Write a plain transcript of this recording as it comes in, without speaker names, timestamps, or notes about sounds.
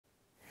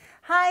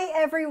Hi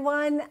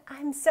everyone,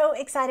 I'm so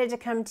excited to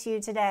come to you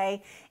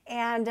today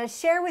and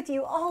share with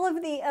you all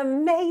of the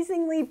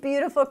amazingly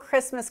beautiful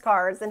Christmas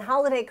cards and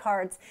holiday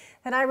cards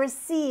that I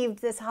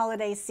received this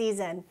holiday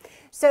season.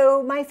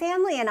 So my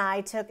family and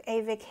I took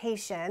a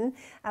vacation.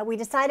 We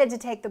decided to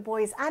take the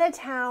boys out of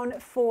town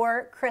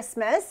for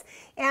Christmas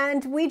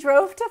and we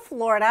drove to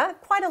Florida,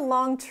 quite a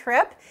long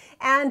trip.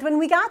 And when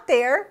we got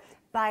there,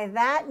 by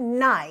that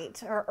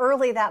night or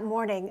early that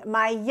morning,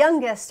 my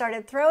youngest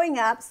started throwing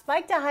up,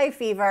 spiked a high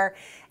fever,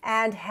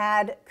 and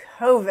had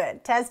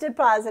COVID, tested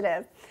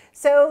positive.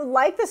 So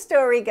like the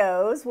story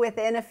goes,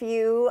 within a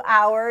few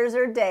hours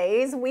or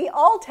days, we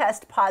all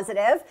test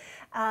positive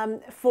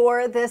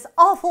for this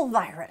awful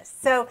virus.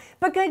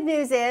 But good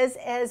news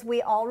is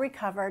we all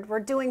recovered. We're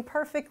doing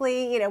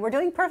perfectly, we're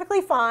doing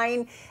perfectly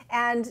fine.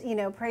 And,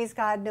 praise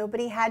God,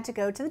 nobody had to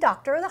go to the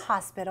doctor or the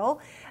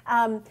hospital.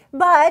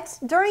 But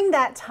during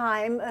that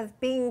time of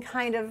being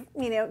kind of,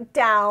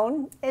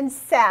 down and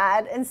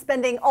sad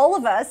and all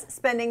of us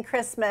spending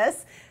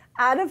Christmas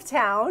out of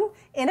town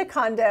in a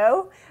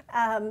condo,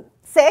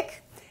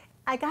 sick,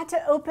 I got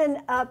to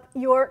open up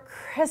your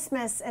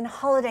Christmas and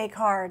holiday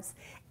cards.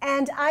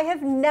 And I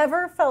have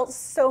never felt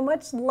so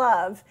much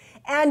love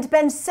and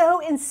been so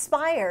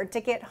inspired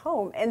to get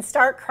home and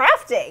start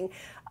crafting.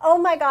 Oh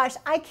my gosh,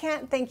 I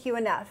can't thank you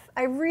enough.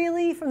 I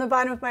really, from the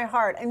bottom of my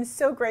heart, I'm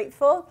so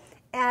grateful.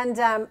 And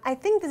I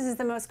think this is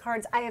the most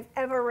cards I have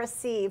ever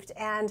received,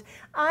 and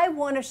I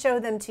want to show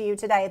them to you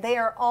today. They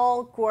are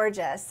all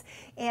gorgeous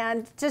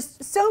and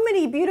just so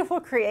many beautiful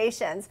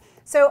creations.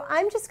 So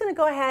I'm just going to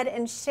go ahead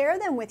and share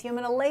them with you. I'm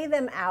going to lay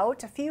them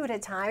out a few at a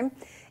time,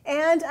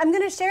 and I'm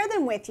going to share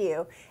them with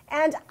you.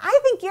 And I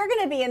think you're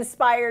going to be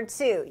inspired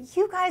too.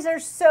 You guys are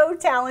so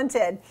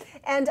talented,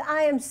 and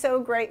I am so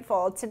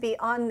grateful to be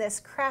on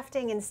this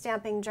crafting and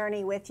stamping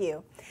journey with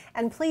you.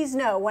 And please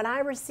know, when I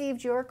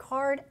received your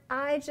card,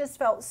 I just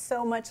felt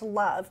so much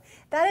love.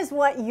 That is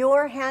what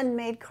your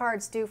handmade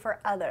cards do for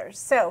others.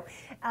 So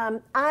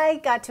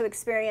I got to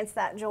experience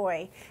that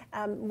joy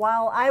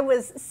while I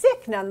was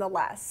sick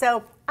nonetheless.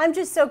 So I'm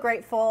just so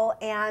grateful,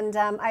 and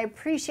I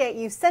appreciate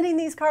you sending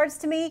these cards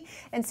to me.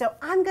 And so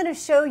I'm going to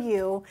show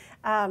you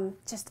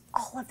just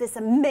all of this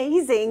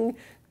amazing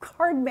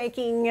card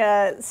making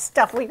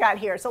stuff we got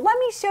here. So let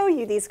me show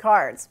you these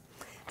cards.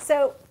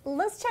 So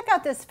let's check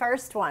out this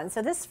first one.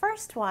 So this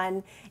first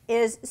one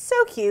is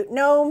so cute.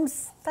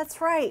 Gnomes, that's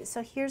right.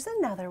 So here's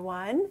another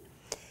one.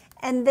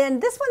 And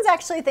then this one's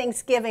actually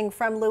Thanksgiving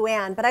from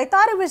Luann, but I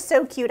thought it was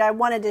so cute I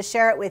wanted to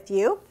share it with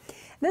you.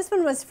 This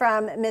one was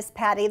from Miss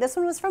Patty. This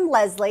one was from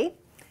Leslie.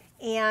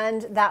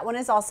 And that one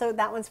is also,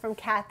 that one's from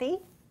Kathy.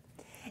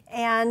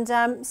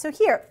 And so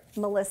here,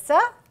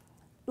 Melissa,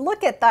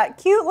 look at that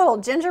cute little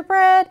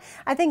gingerbread.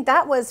 I think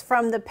that was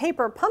from the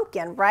paper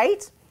pumpkin,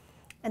 right?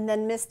 And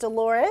then Miss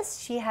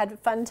Dolores, she had a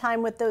fun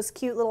time with those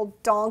cute little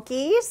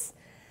donkeys.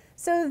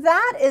 So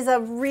that is a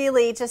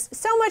really just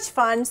so much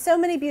fun, so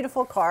many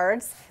beautiful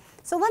cards.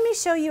 So let me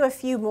show you a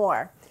few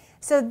more.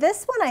 So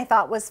this one I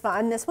thought was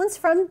fun. This one's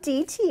from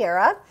D.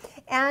 Tierra.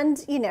 And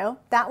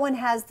that one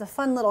has the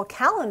fun little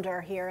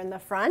calendar here in the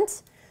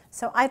front.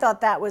 So I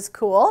thought that was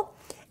cool.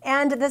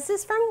 And this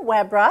is from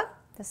Webra.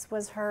 This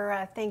was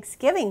her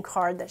Thanksgiving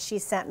card that she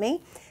sent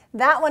me.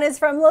 That one is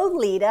from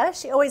Lolita.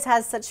 She always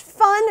has such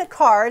fun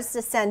cards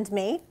to send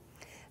me.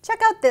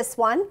 Check out this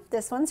one.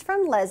 This one's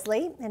from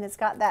Leslie, and it's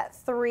got that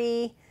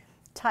 3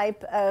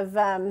 type of,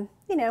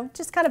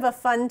 just kind of a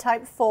fun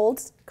type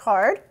fold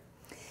card.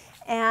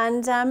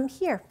 And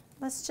here,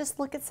 let's just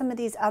look at some of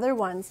these other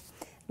ones.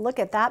 Look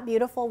at that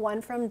beautiful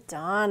one from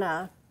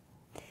Donna.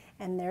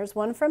 And there's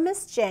one from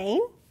Miss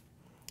Jane.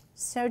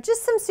 So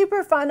just some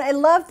super fun. I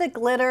love the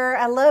glitter.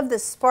 I love the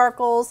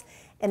sparkles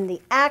and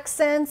the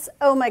accents.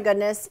 Oh my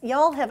goodness,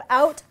 y'all have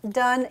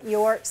outdone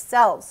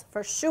yourselves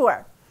for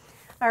sure.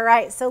 All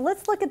right, so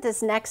let's look at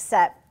this next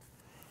set.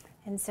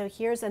 And so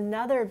here's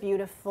another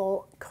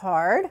beautiful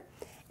card.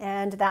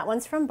 And that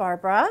one's from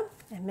Barbara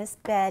and Miss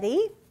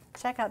Betty.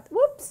 Check out,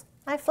 whoops,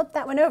 I flipped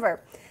that one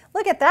over.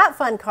 Look at that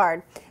fun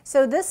card.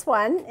 So this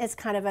one is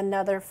kind of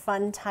another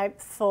fun type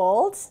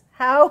fold.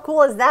 How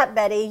cool is that,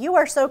 Betty? You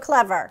are so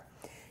clever.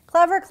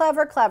 Clever,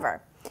 clever,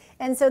 clever.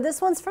 And so this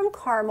one's from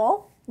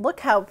Carmel. Look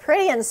how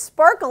pretty and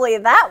sparkly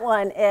that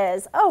one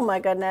is. Oh my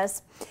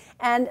goodness.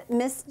 And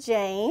Miss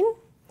Jane.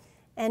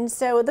 And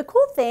so the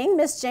cool thing,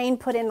 Miss Jane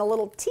put in a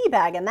little tea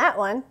bag in that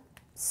one.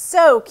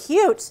 So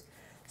cute.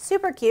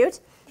 Super cute.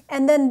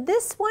 And then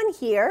this one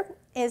here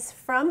is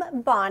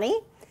from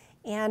Bonnie.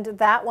 And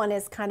that one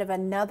is kind of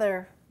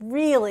another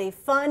really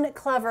fun,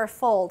 clever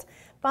fold.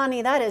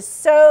 Bonnie, that is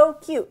so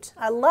cute.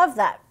 I love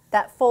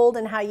that fold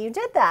and how you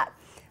did that.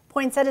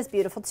 Poinsettia is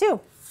beautiful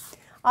too.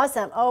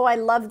 Awesome. Oh, I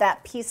love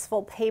that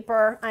peaceful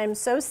paper. I'm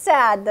so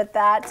sad that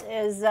that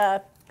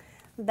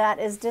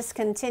is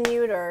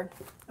discontinued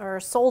or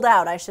sold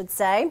out, I should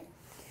say.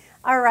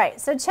 All right,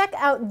 so check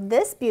out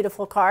this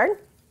beautiful card.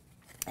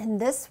 And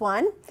this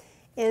one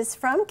is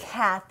from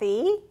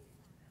Kathy.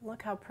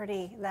 Look how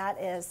pretty that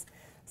is.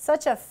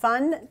 Such a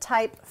fun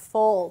type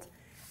fold.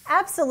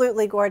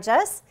 Absolutely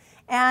gorgeous.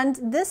 And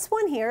this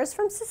one here is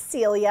from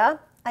Cecilia.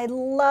 I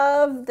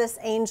love this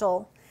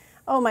angel.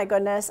 Oh my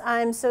goodness,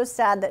 I'm so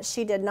sad that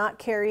she did not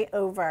carry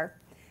over.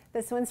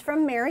 This one's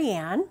from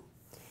Marianne.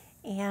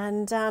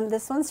 And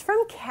this one's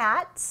from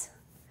Kat.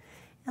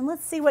 And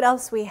let's see what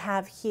else we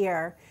have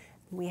here.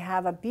 We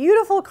have a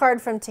beautiful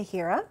card from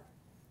Tahira.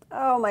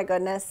 Oh my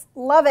goodness,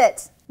 love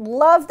it.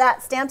 Love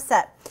that stamp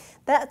set.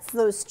 That's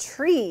those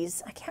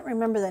trees. I can't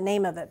remember the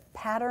name of it.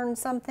 Pattern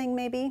something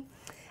maybe.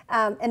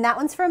 And that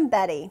one's from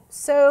Betty.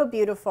 So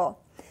beautiful.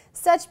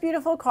 Such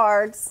beautiful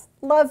cards.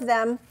 Love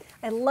them.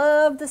 I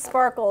love the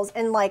sparkles.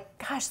 And like,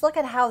 gosh, look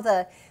at how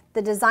the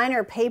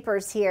designer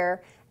papers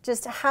here,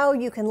 just how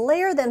you can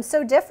layer them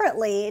so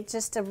differently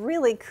just to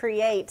really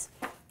create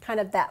kind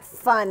of that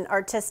fun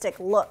artistic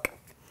look.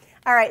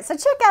 All right, so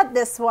check out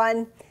this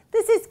one.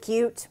 This is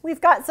cute.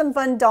 We've got some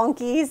fun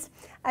donkeys.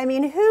 I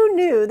mean, who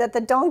knew that the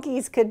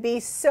donkeys could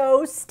be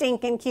so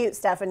stinking cute,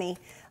 Stephanie?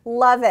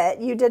 Love it.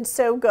 You did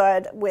so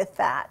good with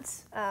that.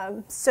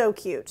 So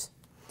cute.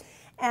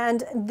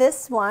 And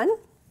this one,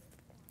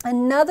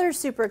 another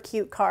super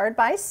cute card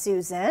by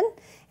Susan,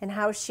 and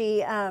how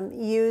she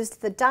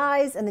used the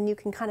dies, and then you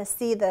can kind of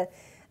see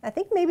I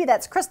think maybe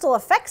that's crystal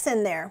effects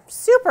in there.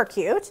 Super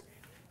cute.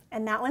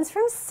 And that one's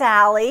from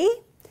Sally.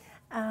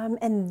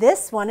 And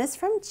this one is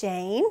from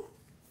Jane.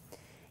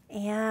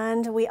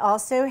 And we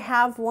also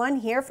have one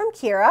here from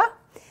Kira.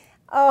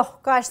 Oh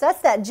gosh, that's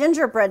that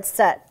gingerbread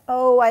set.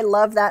 Oh, I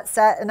love that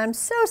set, and I'm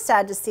so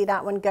sad to see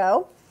that one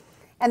go.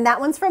 And that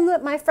one's from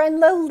my friend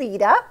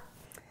Lolita.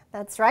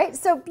 That's right.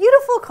 So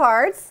beautiful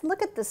cards.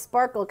 Look at the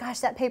sparkle. Gosh,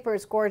 that paper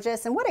is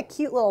gorgeous. And what a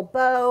cute little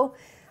bow.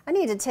 I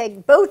need to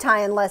take bow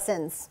tying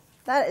lessons.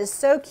 That is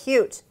so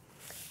cute.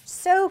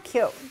 So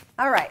cute.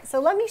 All right, so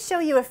let me show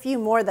you a few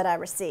more that I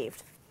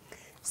received.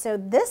 So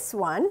this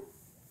one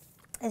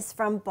is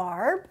from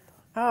Barb.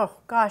 Oh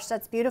gosh,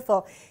 that's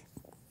beautiful.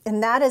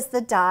 And that is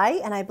the die,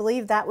 and I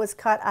believe that was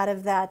cut out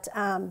of that,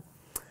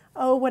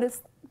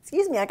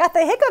 excuse me, I got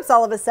the hiccups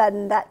all of a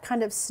sudden, that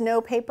kind of snow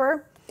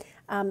paper.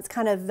 It's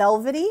kind of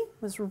velvety.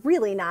 It was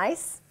really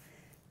nice.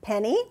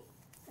 Penny.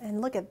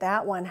 And look at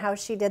that one, how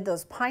she did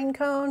those pine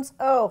cones.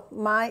 Oh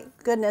my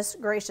goodness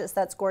gracious,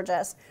 that's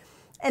gorgeous.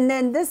 And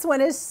then this one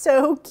is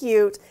so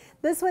cute.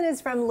 This one is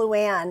from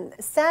Luann.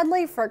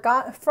 Sadly,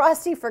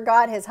 Frosty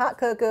forgot his hot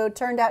cocoa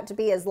turned out to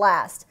be his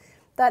last.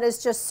 That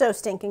is just so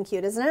stinking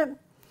cute, isn't it?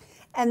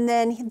 And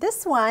then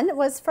this one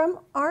was from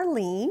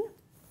Arlene.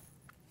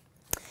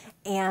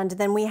 And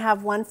then we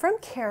have one from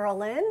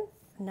Carolyn.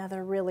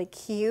 Another really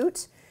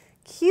cute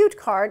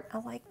card. I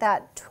like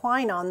that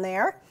twine on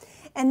there.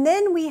 And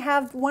then we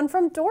have one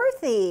from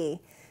Dorothy.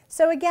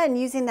 So again,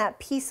 using that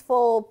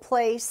Peaceful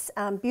Place,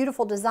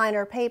 beautiful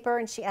designer paper,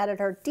 and she added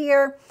her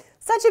deer.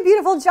 Such a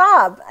beautiful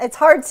job. It's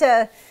hard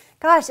to,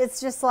 gosh, it's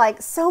just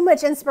like so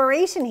much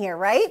inspiration here,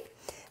 right?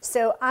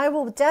 So I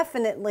will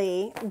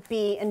definitely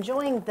be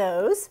enjoying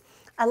those.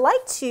 I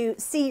like to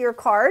see your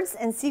cards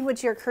and see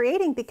what you're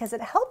creating because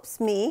it helps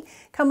me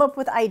come up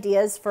with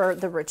ideas for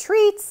the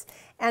retreats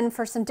and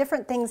for some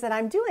different things that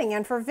I'm doing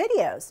and for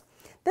videos.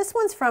 This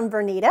one's from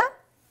Vernita,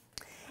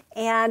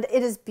 and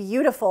it is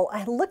beautiful.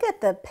 I look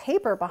at the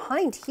paper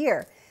behind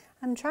here.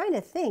 I'm trying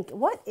to think,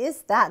 what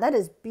is that? That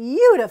is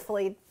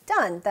beautifully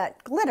done,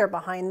 that glitter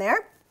behind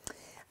there.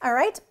 All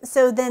right,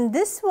 so then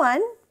this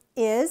one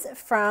is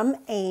from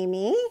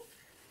Amy.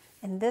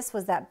 And this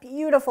was that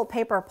beautiful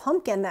paper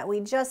pumpkin that we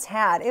just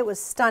had. It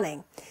was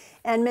stunning.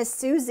 And Miss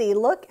Susie,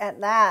 look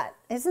at that.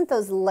 Isn't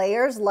those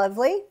layers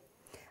lovely?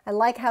 I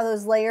like how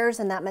those layers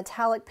and that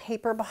metallic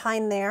paper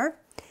behind there.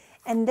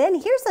 And then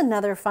here's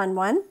another fun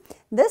one.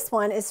 This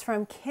one is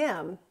from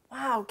Kim.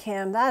 Wow,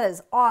 Kim, that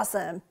is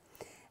awesome.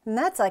 And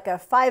that's like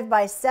a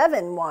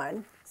 5x7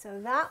 one.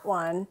 So that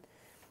one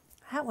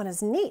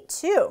is neat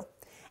too.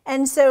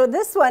 And so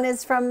this one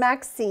is from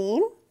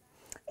Maxine.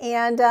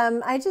 And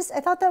I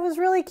thought that was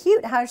really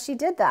cute how she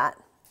did that.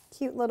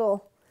 Cute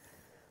little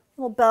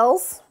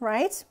bells,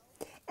 right?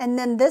 And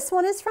then this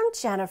one is from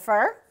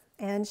Jennifer,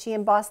 and she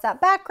embossed that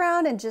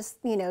background and just,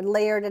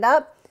 layered it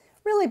up.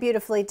 Really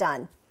beautifully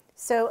done.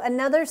 So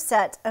another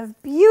set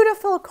of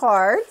beautiful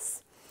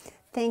cards.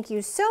 Thank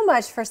you so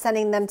much for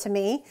sending them to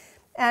me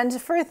and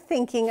for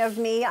thinking of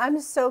me. I'm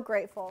so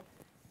grateful.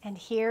 And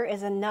here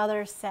is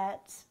another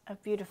set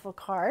of beautiful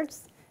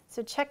cards.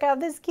 So check out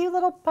this cute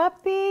little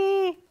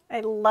puppy. I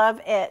love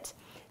it.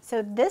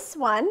 So this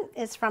one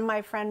is from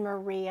my friend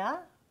Maria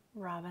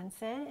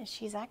Robinson, and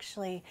she's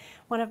actually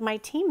one of my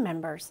team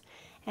members.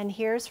 And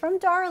here's from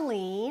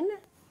Darlene.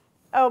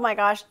 Oh my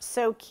gosh,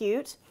 so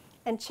cute.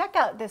 And check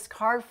out this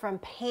card from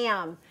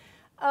Pam.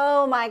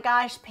 Oh my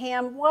gosh,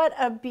 Pam, what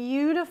a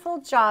beautiful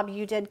job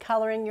you did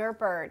coloring your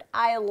bird.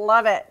 I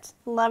love it.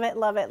 Love it,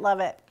 love it, love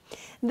it.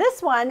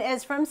 This one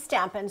is from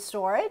Stampin'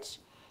 Storage.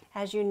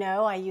 As you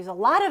know, I use a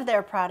lot of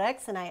their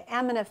products, and I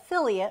am an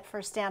affiliate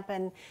for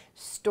Stampin'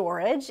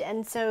 Storage,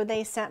 and so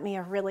they sent me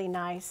a really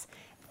nice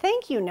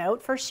thank you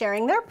note for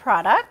sharing their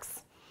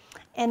products.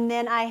 And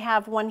then I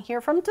have one here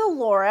from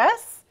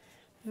Dolores.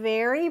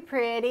 Very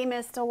pretty,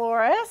 Miss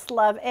Dolores.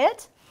 Love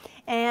it.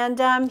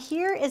 And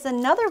here is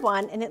another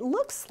one, and it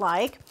looks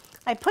like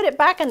I put it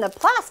back in the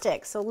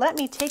plastic. So let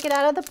me take it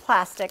out of the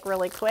plastic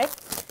really quick.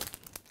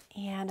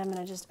 And I'm going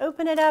to just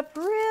open it up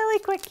really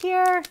quick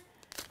here.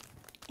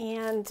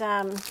 And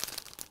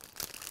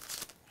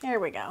here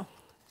we go.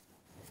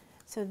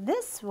 So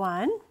this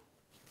one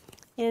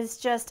is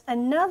just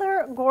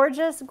another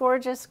gorgeous,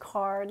 gorgeous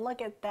card.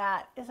 Look at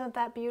that. Isn't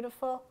that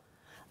beautiful?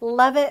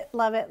 Love it,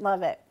 love it,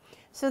 love it.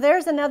 So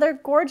there's another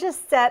gorgeous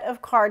set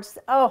of cards.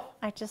 Oh,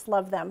 I just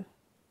love them.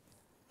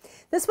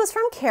 This was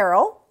from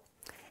Carol.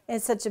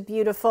 It's such a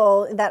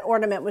beautiful, that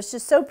ornament was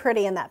just so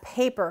pretty in that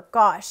paper.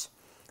 Gosh.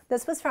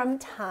 This was from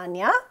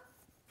Tanya.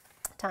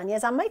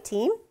 Tanya's on my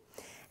team.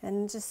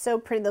 And just so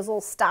pretty, those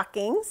little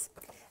stockings.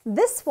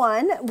 This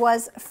one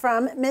was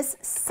from Miss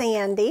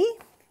Sandy.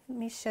 Let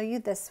me show you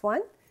this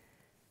one.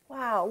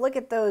 Wow, look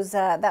at those,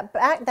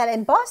 that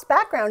embossed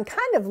background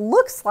kind of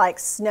looks like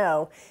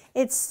snow.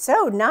 It's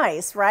so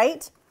nice,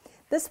 right?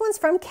 This one's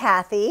from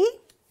Kathy,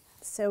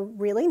 so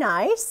really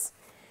nice.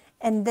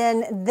 And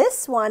then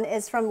this one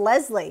is from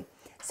Leslie.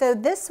 So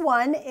this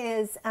one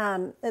is,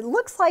 it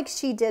looks like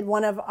she did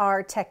one of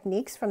our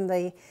techniques from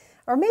the,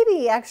 or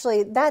maybe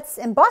actually that's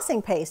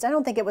embossing paste. I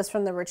don't think it was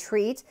from the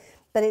retreat,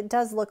 but it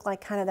does look like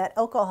kind of that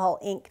alcohol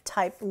ink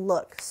type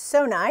look.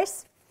 So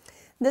nice.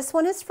 This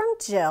one is from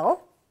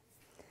Jill.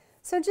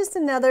 So just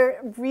another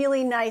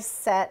really nice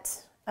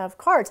set of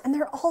cards. And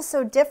they're all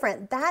so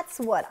different. That's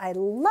what I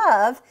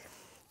love,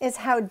 is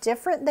how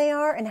different they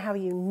are and how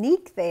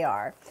unique they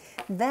are.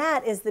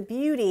 That is the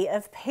beauty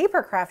of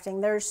paper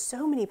crafting. There's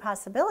so many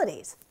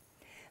possibilities.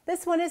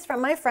 This one is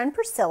from my friend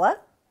Priscilla.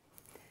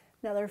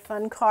 Another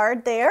fun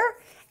card there.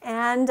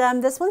 And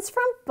this one's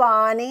from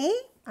Bonnie.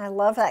 I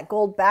love that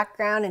gold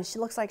background, and she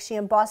looks like she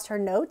embossed her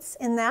notes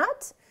in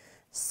that.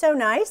 So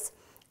nice.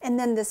 And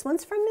then this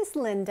one's from Miss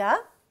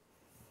Linda.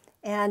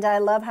 And I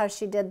love how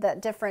she did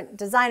that different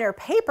designer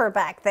paper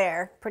back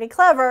there. Pretty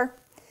clever.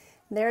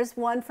 There's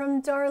one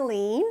from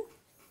Darlene.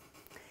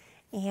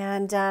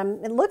 And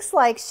it looks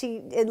like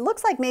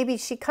maybe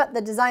she cut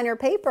the designer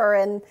paper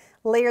and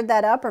layered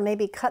that up, or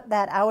maybe cut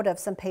that out of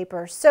some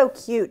paper. So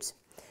cute.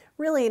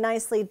 Really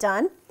nicely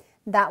done.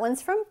 That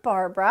one's from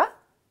Barbara.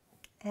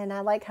 And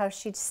I like how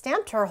she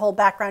stamped her whole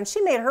background.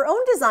 She made her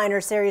own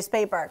designer series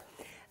paper.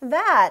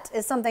 That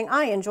is something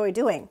I enjoy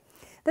doing.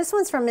 This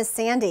one's from Miss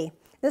Sandy.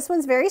 This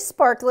one's very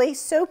sparkly,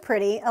 so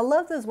pretty. I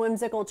love those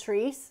whimsical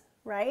trees,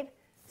 right?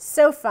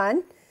 So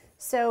fun.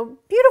 So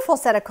beautiful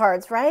set of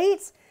cards, right?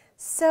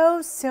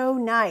 So, so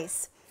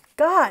nice.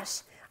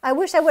 Gosh, I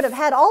wish I would have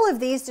had all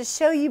of these to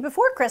show you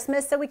before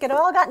Christmas so we could have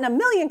all gotten a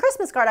million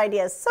Christmas card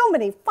ideas. So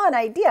many fun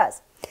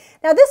ideas.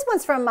 Now this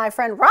one's from my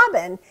friend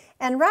Robin.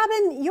 And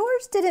Robin,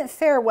 yours didn't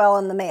fare well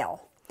in the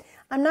mail.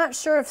 I'm not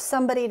sure if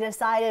somebody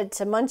decided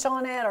to munch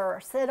on it or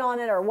sit on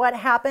it or what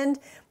happened,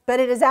 but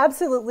it is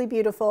absolutely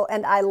beautiful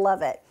and I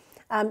love it.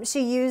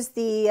 She used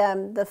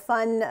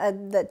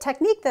the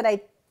technique that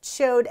I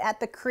showed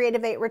at the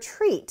Creative 8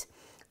 retreat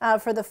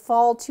for the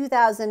fall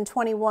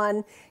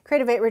 2021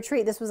 Creative 8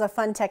 retreat. This was a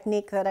fun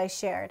technique that I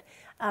shared.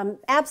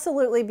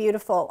 Absolutely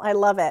beautiful. I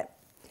love it.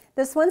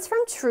 This one's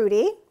from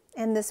Trudy,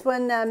 and this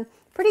one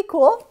pretty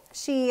cool.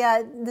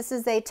 This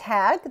is a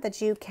tag that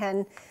you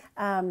can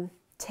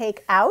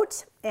take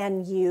out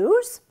and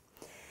use.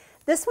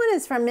 This one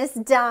is from Miss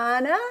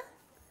Donna.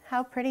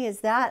 How pretty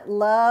is that?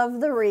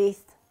 Love the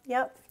wreath.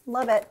 Yep,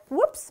 love it.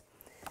 Whoops,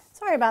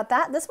 sorry about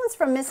that. This one's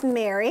from Miss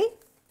Mary,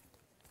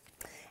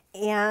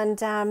 and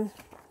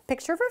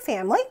picture of her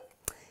family.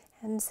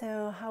 And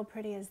so how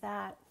pretty is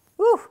that?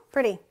 Ooh,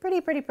 pretty, pretty,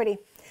 pretty, pretty.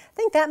 I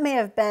think that may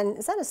have been,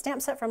 is that a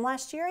stamp set from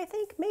last year, I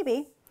think?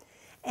 Maybe.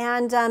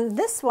 And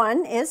this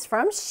one is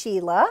from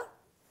Sheila.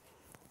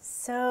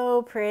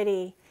 So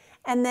pretty.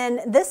 And then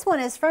this one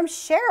is from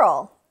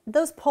Cheryl.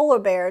 Those polar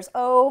bears,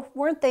 oh,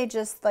 weren't they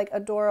just like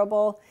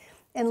adorable?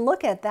 And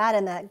look at that,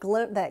 and that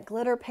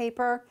glitter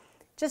paper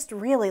just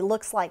really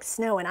looks like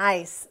snow and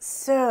ice.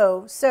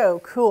 So, so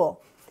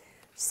cool.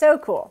 So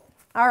cool.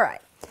 All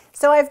right.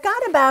 So I've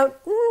got about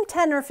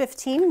 10 or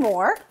 15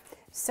 more.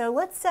 So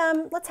let's have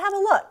a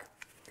look.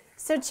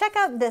 So check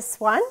out this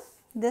one.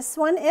 This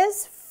one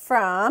is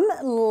from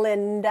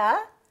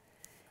Linda.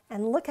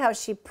 And look how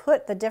she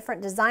put the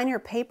different designer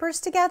papers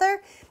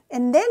together.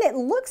 And then it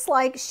looks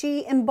like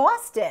she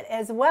embossed it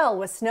as well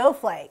with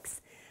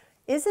snowflakes.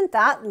 Isn't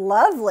that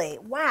lovely?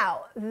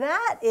 Wow,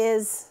 that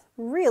is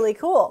really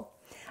cool.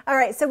 All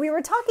right, so we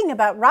were talking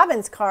about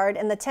Robin's card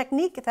and the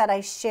technique that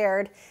I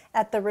shared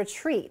at the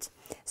retreat.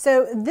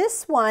 So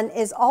this one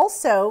is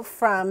also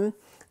from,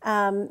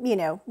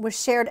 was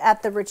shared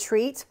at the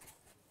retreat.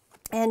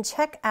 And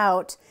check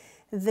out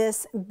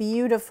this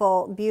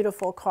beautiful,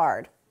 beautiful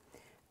card.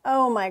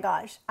 Oh my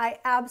gosh, I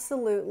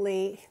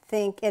absolutely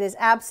think it is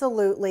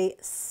absolutely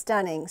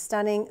stunning,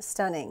 stunning,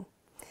 stunning.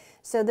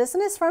 So this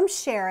one is from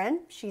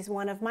Sharon. She's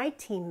one of my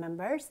team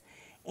members.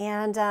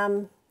 And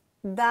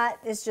that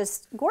is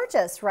just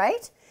gorgeous,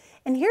 right?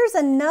 And here's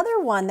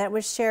another one that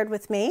was shared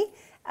with me,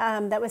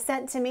 that was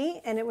sent to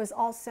me. And it was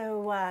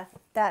also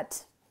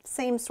that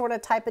same sort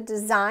of type of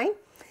design.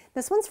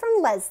 This one's from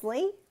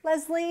Leslie.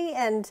 Leslie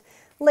and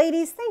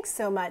ladies, thanks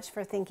so much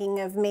for thinking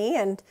of me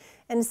and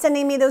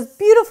sending me those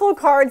beautiful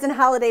cards and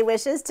holiday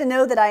wishes. To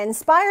know that I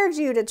inspired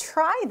you to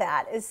try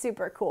that is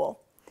super cool.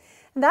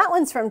 That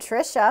one's from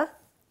Trisha.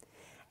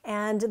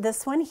 And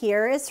this one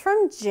here is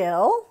from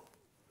Jill.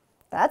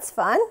 That's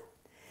fun.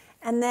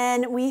 And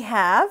then we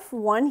have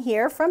one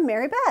here from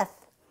Mary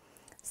Beth.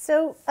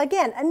 So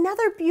again,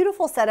 another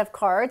beautiful set of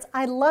cards.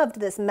 I loved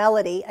this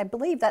Melody. I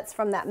believe that's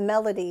from that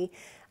Melody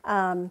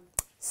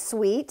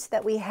suite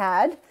that we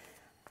had.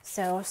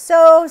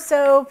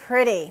 So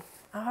pretty.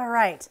 All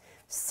right,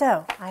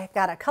 so I've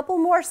got a couple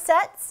more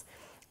sets,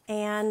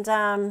 and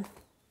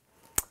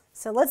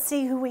so let's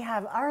see who we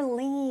have.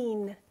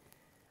 Arlene.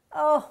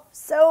 Oh,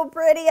 so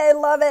pretty. I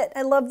love it.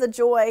 I love the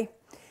joy.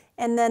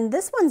 And then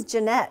this one's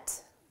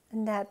Jeanette,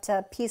 and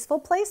that Peaceful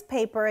Place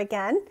paper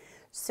again.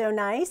 So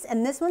nice.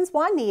 And this one's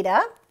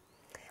Juanita.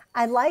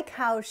 I like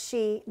how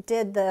she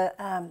did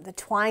the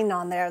twine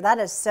on there. That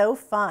is so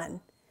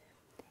fun.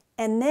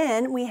 And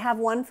then we have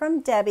one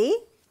from Debbie.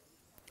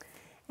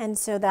 And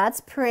so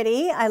that's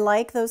pretty. I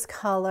like those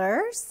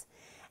colors.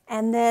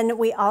 And then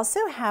we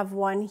also have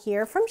one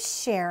here from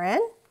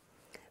Sharon.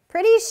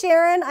 Pretty,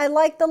 Sharon. I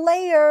like the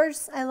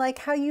layers. I like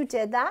how you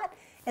did that.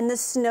 And the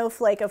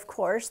snowflake, of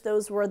course,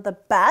 those were the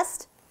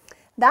best.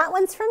 That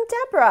one's from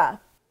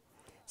Deborah.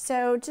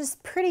 So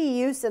just pretty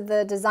use of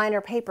the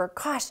designer paper.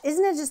 Gosh,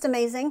 isn't it just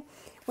amazing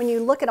when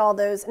you look at all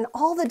those and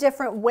all the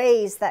different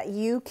ways that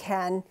you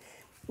can,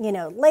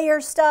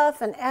 layer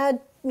stuff and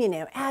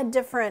add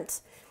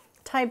different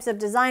types of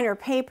designer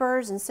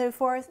papers and so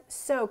forth.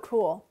 So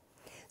cool.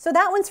 So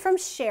that one's from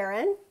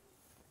Sharon.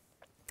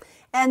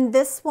 And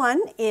this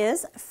one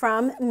is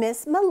from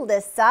Miss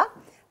Melissa.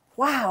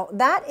 Wow,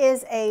 that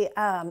is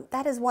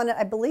one,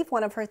 I believe,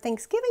 one of her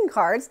Thanksgiving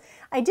cards.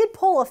 I did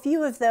pull a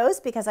few of those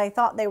because I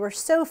thought they were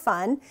so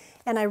fun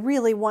and I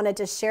really wanted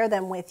to share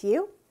them with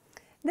you.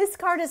 This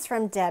card is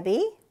from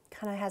Debbie.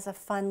 Kind of has a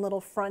fun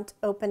little front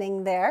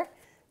opening there.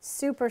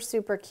 Super,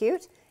 super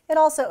cute. It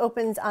also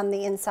opens on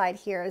the inside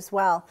here as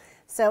well.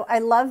 So I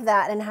love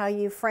that and how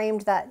you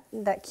framed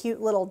that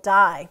cute little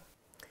die.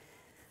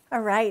 All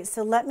right,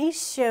 so let me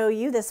show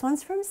you. This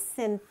one's from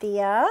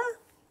Cynthia.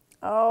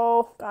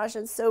 Oh gosh,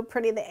 it's so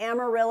pretty. The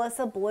Amaryllis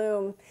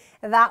Abloom.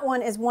 That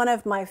one is one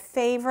of my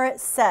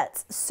favorite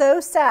sets. So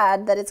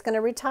sad that it's going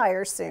to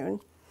retire soon.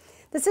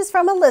 This is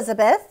from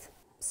Elizabeth.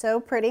 So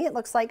pretty. It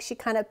looks like she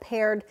kind of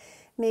paired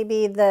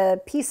maybe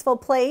the Peaceful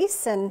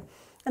Place and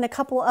a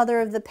couple other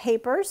of the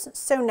papers.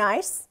 So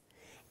nice.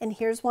 And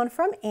here's one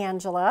from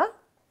Angela.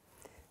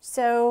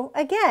 So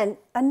again,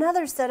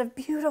 another set of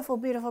beautiful,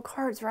 beautiful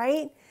cards,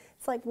 right?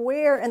 It's like,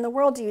 where in the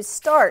world do you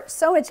start?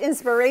 So much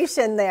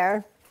inspiration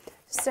there.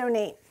 So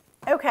neat.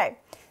 Okay,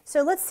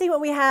 so let's see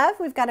what we have.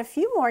 We've got a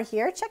few more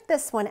here. Check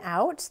this one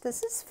out.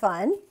 This is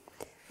fun.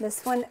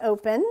 This one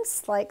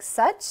opens like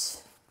such.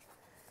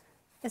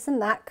 Isn't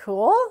that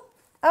cool?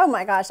 Oh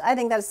my gosh, I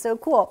think that's so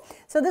cool.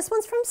 So this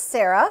one's from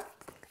Sarah,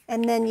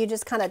 and then you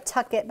just kind of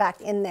tuck it back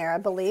in there, I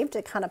believe,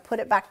 to kind of put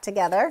it back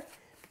together.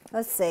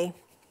 Let's see.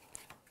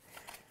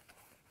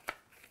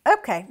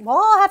 Okay, well,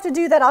 I'll have to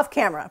do that off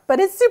camera, but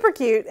it's super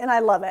cute and I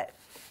love it.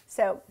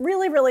 So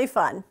really, really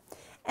fun.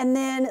 And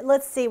then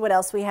let's see what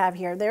else we have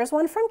here. There's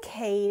one from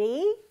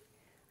Katie,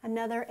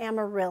 another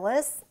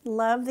Amaryllis.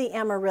 Love the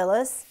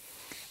Amaryllis.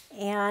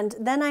 And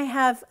then I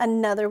have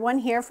another one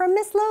here from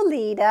Miss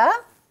Lolita.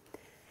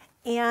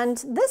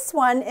 And this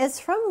one is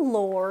from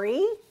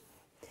Lori.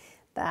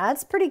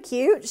 That's pretty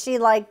cute. She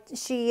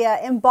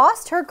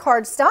embossed her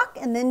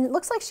cardstock and then it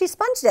looks like she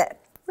sponged it.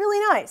 Really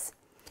nice.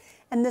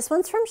 And this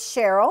one's from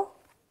Cheryl.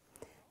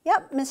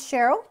 Yep, Miss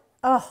Cheryl.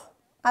 Oh,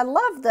 I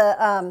love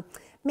the,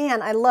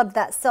 man, I love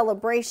that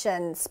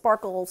celebration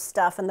sparkle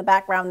stuff in the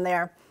background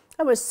there.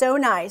 That was so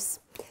nice.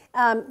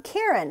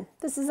 Karen,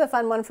 this is a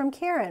fun one from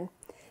Karen.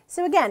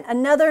 So again,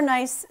 another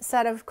nice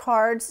set of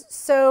cards.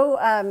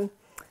 So,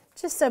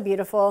 just so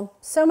beautiful,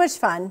 so much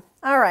fun.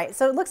 All right,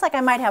 so it looks like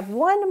I might have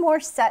one more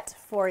set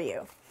for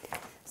you.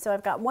 So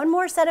I've got one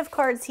more set of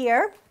cards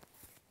here.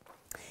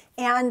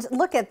 And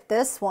look at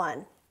this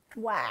one.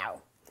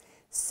 Wow,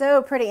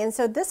 so pretty. And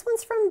so this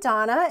one's from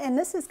Donna, and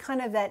this is kind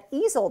of that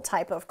easel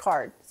type of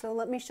card. So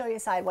let me show you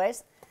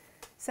sideways.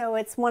 So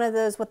it's one of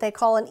those, what they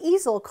call an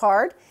easel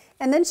card.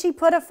 And then she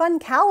put a fun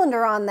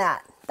calendar on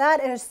that.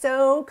 That is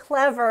so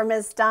clever,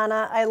 Miss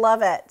Donna. I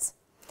love it.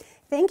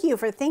 Thank you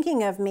for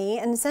thinking of me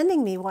and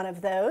sending me one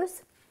of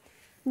those.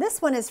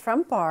 This one is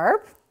from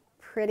Barb.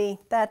 Pretty.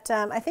 That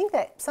I think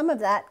that some of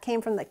that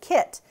came from the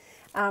kit.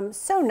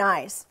 So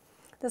nice.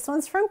 This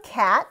one's from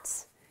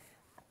Kat.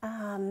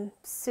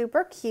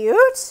 Super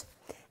cute.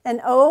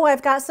 And oh,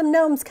 I've got some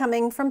gnomes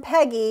coming from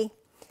Peggy.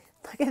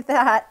 Look at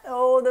that.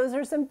 Oh, those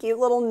are some cute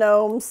little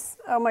gnomes.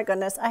 Oh my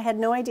goodness. I had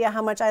no idea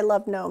how much I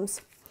love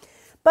gnomes,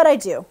 but I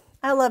do.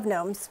 I love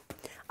gnomes.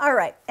 All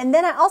right. And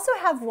then I also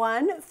have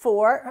one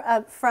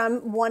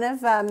from one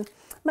of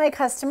my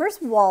customers,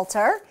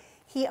 Walter.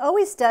 He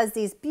always does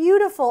these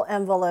beautiful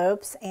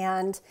envelopes,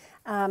 and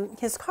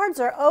his cards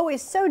are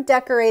always so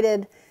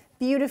decorated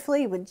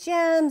beautifully with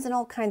gems and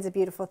all kinds of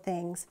beautiful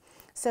things.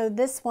 So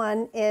this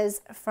one is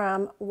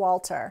from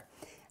Walter.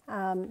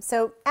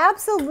 So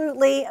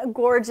absolutely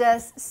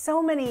gorgeous,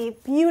 so many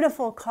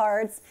beautiful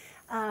cards,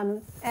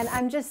 and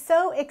I'm just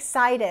so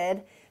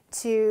excited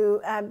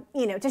to,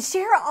 to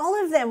share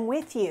all of them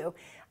with you.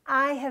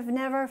 I have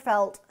never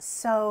felt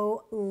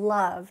so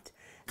loved.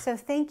 So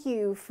thank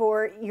you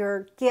for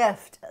your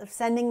gift of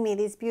sending me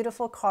these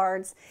beautiful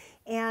cards.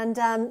 And,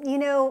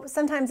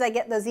 sometimes I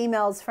get those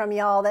emails from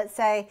y'all that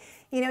say,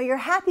 your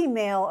happy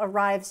mail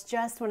arrives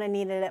just when I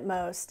needed it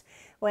most.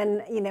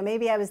 When,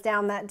 maybe I was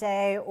down that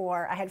day,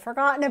 or I had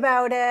forgotten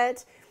about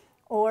it,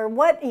 or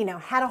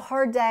had a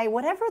hard day,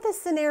 whatever the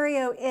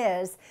scenario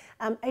is,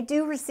 I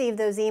do receive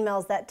those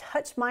emails that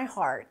touch my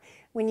heart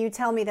when you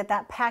tell me that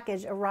that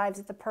package arrives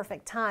at the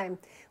perfect time.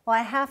 Well,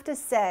 I have to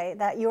say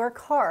that your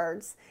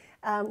cards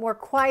were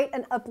quite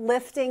an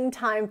uplifting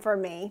time for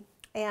me,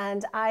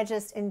 and I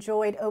just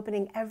enjoyed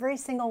opening every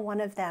single one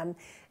of them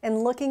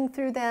and looking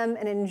through them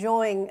and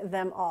enjoying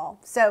them all.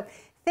 So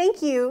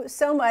thank you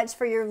so much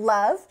for your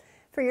love,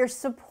 for your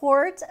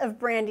support of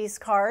Brandy's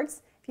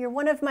Cards. If you're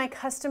one of my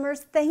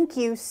customers, thank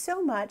you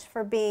so much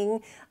for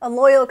being a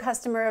loyal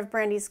customer of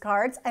Brandy's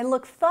Cards. I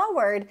look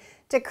forward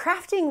to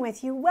crafting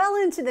with you well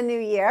into the new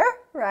year,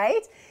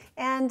 right?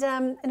 And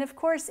of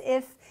course,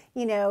 if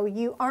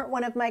you aren't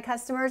one of my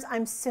customers,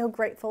 I'm so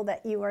grateful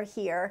that you are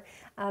here.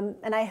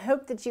 And I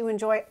hope that you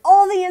enjoy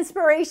all the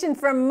inspiration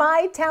from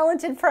my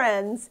talented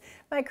friends,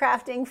 my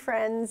crafting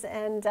friends.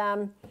 And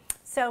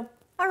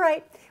all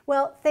right.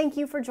 Well, thank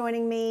you for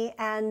joining me,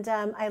 and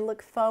I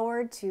look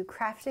forward to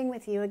crafting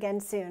with you again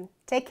soon.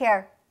 Take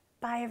care.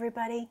 Bye,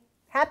 everybody.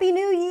 Happy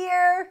New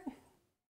Year.